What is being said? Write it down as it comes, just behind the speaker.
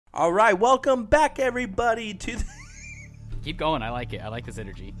All right, welcome back, everybody, to the... Keep going. I like it. I like this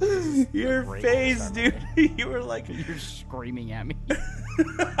energy. Your face, dude. You were like... You're screaming at me.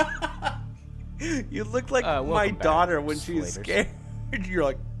 You look like my daughter when she's scared. You're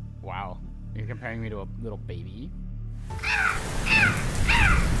like... Wow. You're comparing me to a little baby?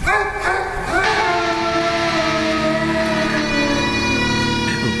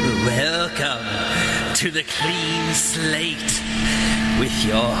 Welcome to the Clean Slate with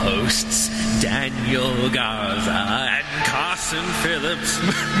your hosts Daniel Garza and Carson Phillips,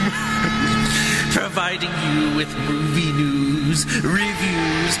 providing you with movie news,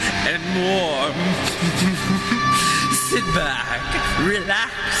 reviews, and more. Sit back,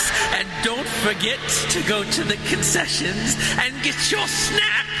 relax, and don't forget to go to the concessions and get your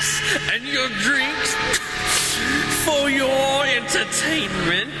snacks and your drinks for your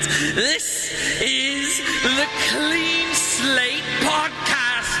entertainment. This is the Clean Slate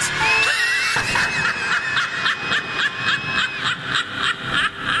Podcast.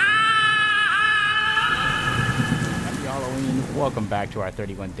 Happy Halloween. Welcome back to our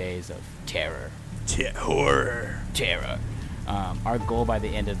 31 Days of Terror. Horror. Terror. Our goal by the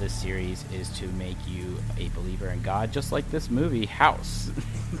end of this series is to make you a believer in God, just like this movie, House.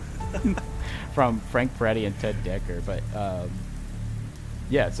 From Frank Peretti and Ted Dekker. But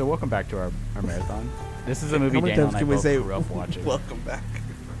yeah, so welcome back to our marathon. This is a movie Daniel and I both grew up watching. Welcome back.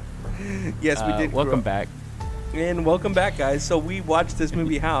 Yes, we did. Welcome back. And welcome back, guys. So we watched this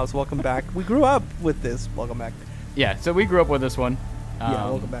movie, House. Welcome back. We grew up with this. Welcome back. Yeah, so we grew up with this one.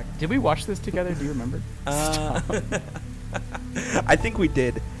 Yeah, welcome back. Did we watch this together? Do you remember? I think we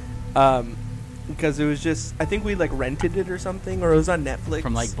did. Because it was just, I think we like rented it or something, or it was on Netflix.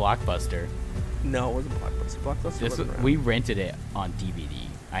 From like Blockbuster. No, it wasn't Blockbuster. Blockbuster wasn't around. We rented it on DVD.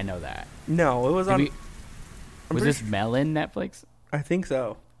 I know that. No, it was on... Was this Melon Netflix? I think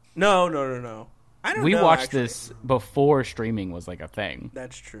so. No. I don't know. We watched actually. this before streaming was like a thing.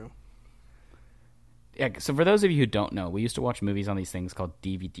 That's true. Yeah, so for those of you who don't know, we used to watch movies on these things called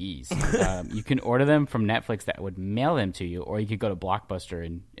DVDs. You can order them from Netflix that would mail them to you, or you could go to Blockbuster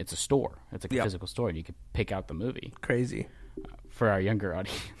and it's a store. It's like a physical store, and you could pick out the movie. Crazy. For our younger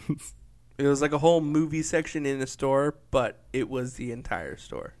audience. It was like a whole movie section in a store, but it was the entire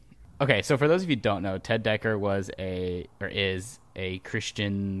store. Okay, so for those of you who don't know, Ted Dekker is a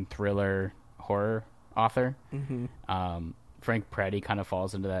Christian thriller horror author. Mm-hmm. Frank Peretti kind of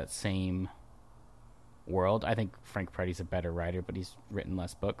falls into that same world. I think Frank Peretti's a better writer, but he's written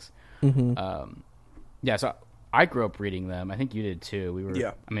less books. Mm-hmm. Yeah, so I grew up reading them. I think you did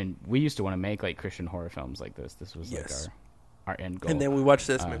too. I mean, we used to want to make like Christian horror films like this. This was like our end goal. And then we watched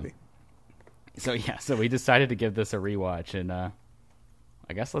this movie. So we decided to give this a rewatch, and I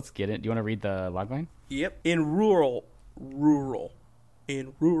guess let's get it. Do you want to read the logline? Yep. In rural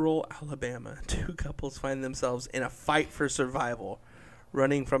Alabama, two couples find themselves in a fight for survival,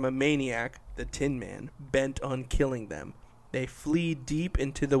 running from a maniac, the Tin Man, bent on killing them. They flee deep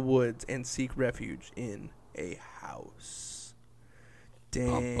into the woods and seek refuge in a house.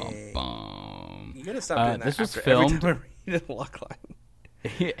 Dang. Bum, bum, bum. You gotta stop doing that. This was every filmed. time I read a logline.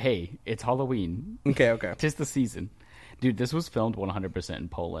 Hey, it's Halloween. Okay. 'Tis the season. Dude, this was filmed 100% in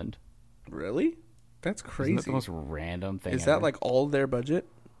Poland. Really? That's crazy. Isn't that the most random thing Is ever? that like all their budget?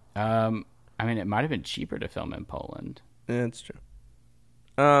 I mean, it might have been cheaper to film in Poland. Yeah, that's true.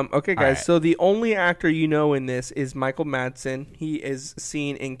 Okay, guys. Right. So the only actor you know in this is Michael Madsen. He is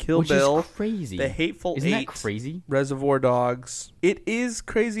seen in Kill Bill, is crazy. The Hateful Isn't Eight, that crazy? Reservoir Dogs. It is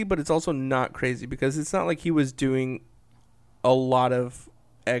crazy, but it's also not crazy because it's not like he was doing a lot of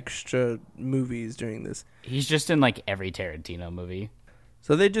extra movies during this. He's just in like every Tarantino movie.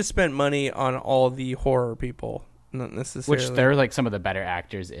 So they just spent money on all the horror people, not necessarily. Which they're like some of the better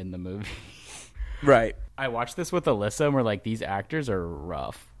actors in the movie. Right. I watched this with Alyssa and we're like, these actors are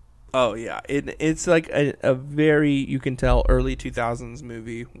rough. Oh, yeah. It's like a very, you can tell, early 2000s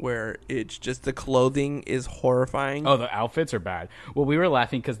movie where it's just the clothing is horrifying. Oh, the outfits are bad. Well, we were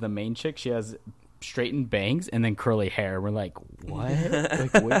laughing because the main chick, she has straightened bangs and then curly hair. We're like, what?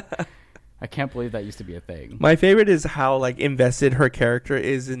 What? I can't believe that used to be a thing. My favorite is how like invested her character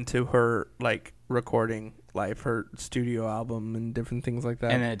is into her like recording life, her studio album and different things like that.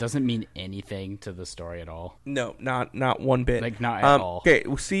 And it doesn't mean anything to the story at all. No, not one bit. Like, not at all. Okay,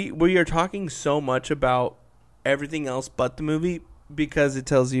 see, we are talking so much about everything else but the movie because it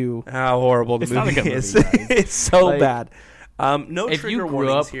tells you how horrible the movie is. It's so like, bad. No trigger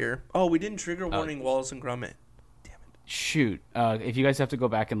warnings here. Oh, we didn't trigger warning Wallace and Gromit. Shoot. If you guys have to go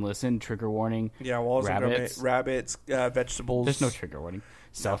back and listen, trigger warning. Yeah, Wallace and Gromit, rabbits, vegetables. There's no trigger warning.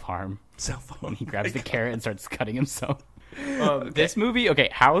 Self-harm. Self-harm. When he grabs the carrot and starts cutting himself. This movie, okay,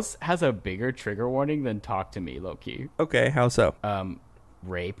 House has a bigger trigger warning than Talk to Me, low-key. Okay, how so?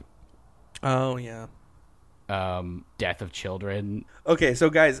 Rape, Oh, yeah. death of children. Okay, so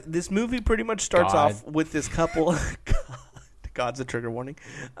guys, this movie pretty much starts God. off with this couple. God's a trigger warning.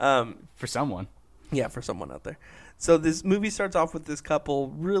 For someone. Yeah, for someone out there. So this movie starts off with this couple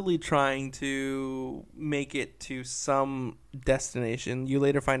really trying to make it to some destination. You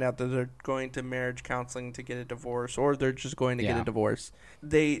later find out that they're going to marriage counseling to get a divorce, or they're just going to get a divorce.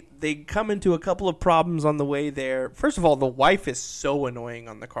 They come into a couple of problems on the way there. First of all, the wife is so annoying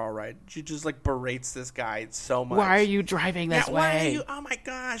on the car ride. She just like berates this guy so much. Why are you driving this way? Why are you? Oh my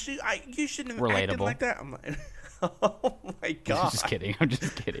gosh, you shouldn't have acted Relatable. like that. I'm like, oh my god. I'm just kidding. I'm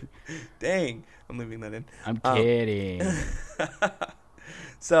just kidding. Dang, I'm leaving that in. I'm kidding.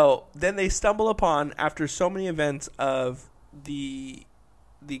 So then they stumble upon, after so many events of the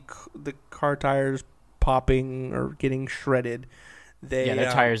car tires popping or getting shredded.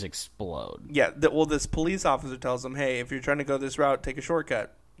 Their tires explode. Yeah, well, this police officer tells them, hey, if you're trying to go this route, take a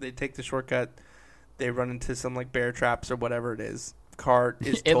shortcut. They take the shortcut. They run into some like bear traps or whatever it is. Car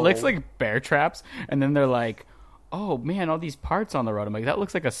is It totaled. looks like bear traps, and then they're like, oh man, all these parts on the road. I'm like, that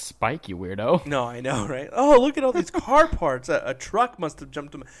looks like a spike, you weirdo. No, I know, right? Oh, look at all these car parts. A truck must have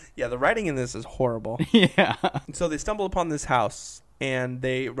jumped them. Yeah, the writing in this is horrible. Yeah. So they stumble upon this house, and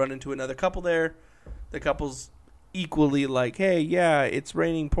they run into another couple there. The couple's equally like, hey, yeah, it's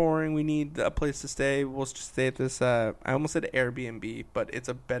raining, pouring. We need a place to stay. We'll just stay at this, I almost said Airbnb, but it's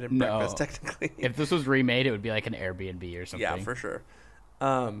a bed and breakfast, technically. If this was remade, it would be like an Airbnb or something. Yeah, for sure.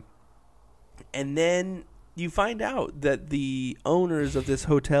 And then you find out that the owners of this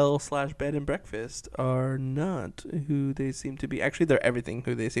hotel / bed and breakfast are not who they seem to be. Actually, they're everything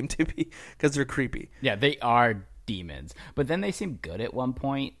who they seem to be, because they're creepy. Yeah, they are demons. But then they seem good at one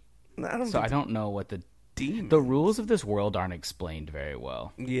point. I don't know what the rules of this world aren't explained very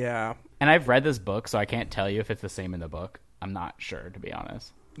well. Yeah. And I've read this book, so I can't tell you if it's the same in the book. I'm not sure, to be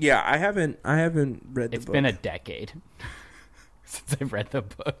honest. Yeah, I haven't read the book. It's been a decade since I've read the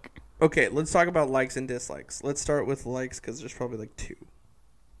book. Okay, let's talk about likes and dislikes. Let's start with likes, because there's probably like 2.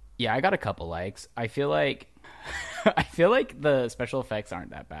 Yeah, I got a couple likes. I feel like the special effects aren't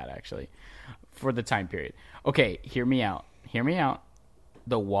that bad, actually, for the time period. Okay, hear me out.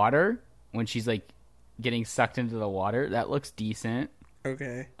 The water, when she's like getting sucked into the water, that looks decent.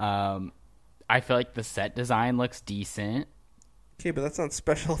 Okay. I feel like the set design looks decent. Okay, but that's not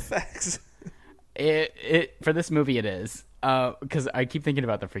special effects. It for this movie it is. Because I keep thinking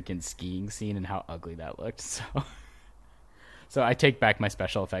about the freaking skiing scene and how ugly that looked. So I take back my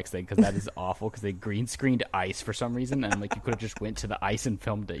special effects thing, because that is awful, because they green screened ice for some reason, and like you could have just went to the ice and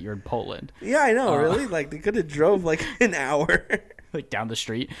filmed it. You're in Poland. Yeah, I know, really? Like they could have drove like an hour. Like down the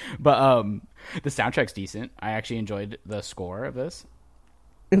street. But the soundtrack's decent. I actually enjoyed the score of this.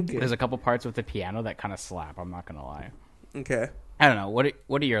 Okay. There's a couple parts with the piano that kind of slap, I'm not gonna lie. Okay. I don't know.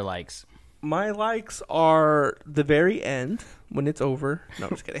 What are your likes? My likes are the very end, when it's over. No,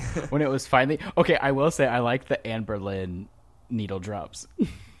 I'm just kidding. When it was finally okay, I will say I like the Anne Boleyn needle drops.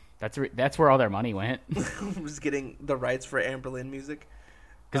 That's where all their money went. Was getting the rights for Anne Boleyn music.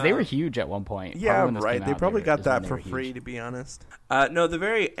 Because they were huge at one point. Yeah, right. They probably got that they for were free, huge. to be honest. No, the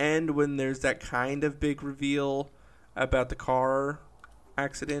very end, when there's that kind of big reveal about the car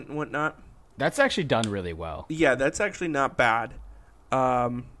accident and whatnot. That's actually done really well. Yeah, that's actually not bad.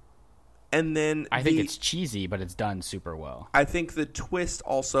 And then I think it's cheesy, but it's done super well. I think the twist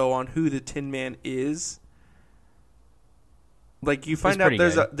also on who the Tin Man is, like you find out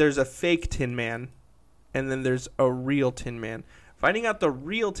there's a fake Tin Man, and then there's a real Tin Man. Finding out the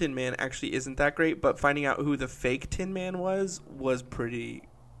real Tin Man actually isn't that great, but finding out who the fake Tin Man was pretty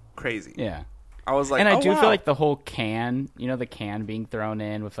crazy. Yeah. I was like, and I oh, do wow. feel like the whole can, the can being thrown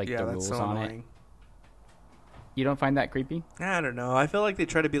in with like the rules so on annoying. it. You don't find that creepy? I don't know. I feel like they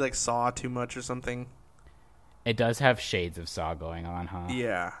try to be like Saw too much or something. It does have shades of Saw going on, huh?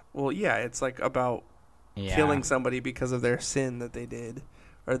 Yeah. Well, yeah, it's like about killing somebody because of their sin that they did,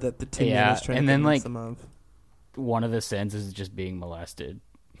 or that the Tin Man is trying to convince them of. One of the sins is just being molested.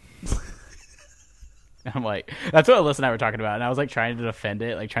 I'm like, that's what Alyssa and I were talking about, and I was like trying to defend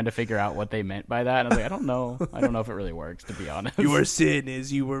it, like trying to figure out what they meant by that. And I was like, I don't know if it really works, to be honest. Your sin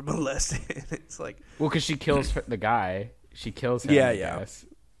is you were molested. It's like, well, because she kills the guy, she kills him. I guess.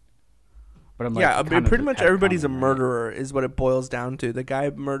 But I'm like, yeah, pretty much everybody's a murderer, is what it boils down to. The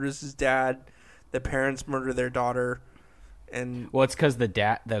guy murders his dad, the parents murder their daughter, and well, it's because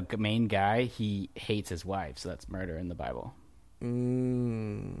the main guy, he hates his wife, so that's murder in the Bible. They're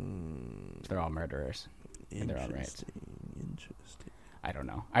all murderers. In their own right. Interesting. I don't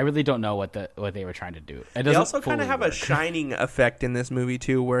know. I really don't know what they were trying to do. It They doesn't also kind of fully have a work. Shining effect in this movie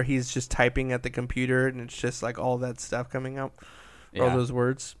too, where he's just typing at the computer and it's just like all that stuff coming out, all Yeah. those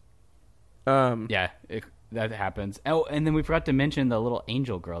words. Yeah, that happens. Oh, and then we forgot to mention the little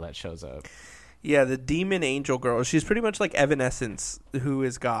angel girl that shows up. Yeah, the demon angel girl. She's pretty much like Evanescence, who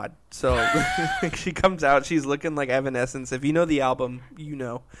is God. So she comes out. She's looking like Evanescence. If you know the album, you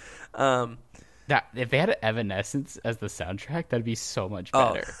know. That if they had Evanescence as the soundtrack, that'd be so much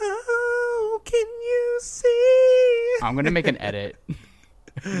better. Oh, can you see? I'm gonna make an edit.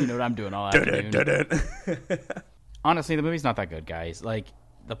 You know what I'm doing all afternoon. Honestly, the movie's not that good, guys. Like,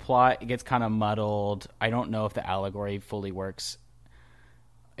 the plot gets kind of muddled. I don't know if the allegory fully works.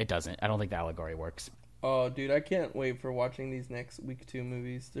 It doesn't. I don't think the allegory works. Oh, dude, I can't wait for watching these next week 2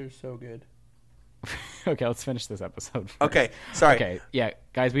 movies. They're so good. Okay, let's finish this episode first. Okay, sorry. Okay, yeah,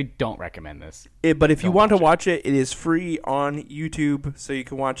 guys, we don't recommend this. But if you Don't want to watch watch it, it is free on YouTube, so you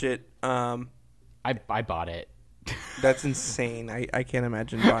can watch it. I bought it. That's insane. I can't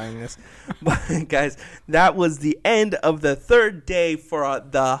imagine buying this. But, guys, that was the end of the 3rd day for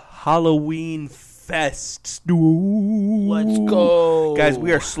the Halloween Fest. Let's go. Guys,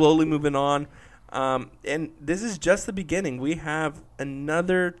 we are slowly moving on. And this is just the beginning. We have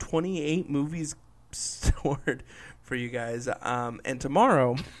another 28 movies stored for you guys. And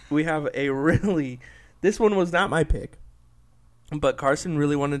tomorrow, we have a really... This one was not my pick, but Carson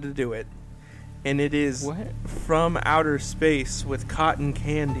really wanted to do it. And it is What? From Outer Space with Cotton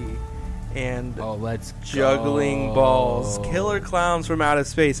Candy and Let's juggling go. balls. Killer Clowns from Outer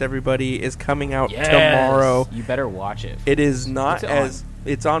Space, everybody, is coming out Yes. tomorrow. You better watch it. It is not What's it as...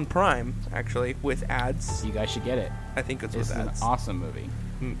 It's on Prime, actually, with ads. You guys should get it. I think it's This with is an ads. awesome movie.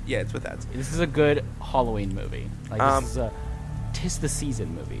 Yeah, it's with ads. This is a good Halloween movie. Like, this is a 'tis the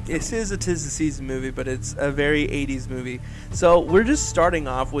season movie. This is a 'tis the season movie, but it's a very 80s movie. So we're just starting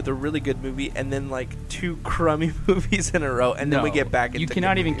off with a really good movie and then like 2 crummy movies in a row, and then we No, get back into You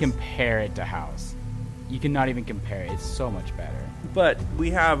cannot good even movies. compare it to House. You cannot even compare it. It's so much better. But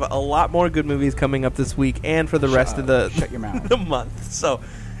we have a lot more good movies coming up this week and for the rest of the Shut your mouth. the month. So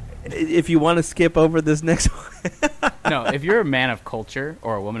if you want to skip over this next one, No, if you're a man of culture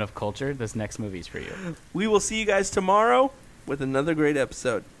or a woman of culture, this next movie's for you. we will see you guys tomorrow with another great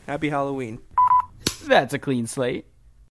episode. Happy Halloween. That's a clean slate.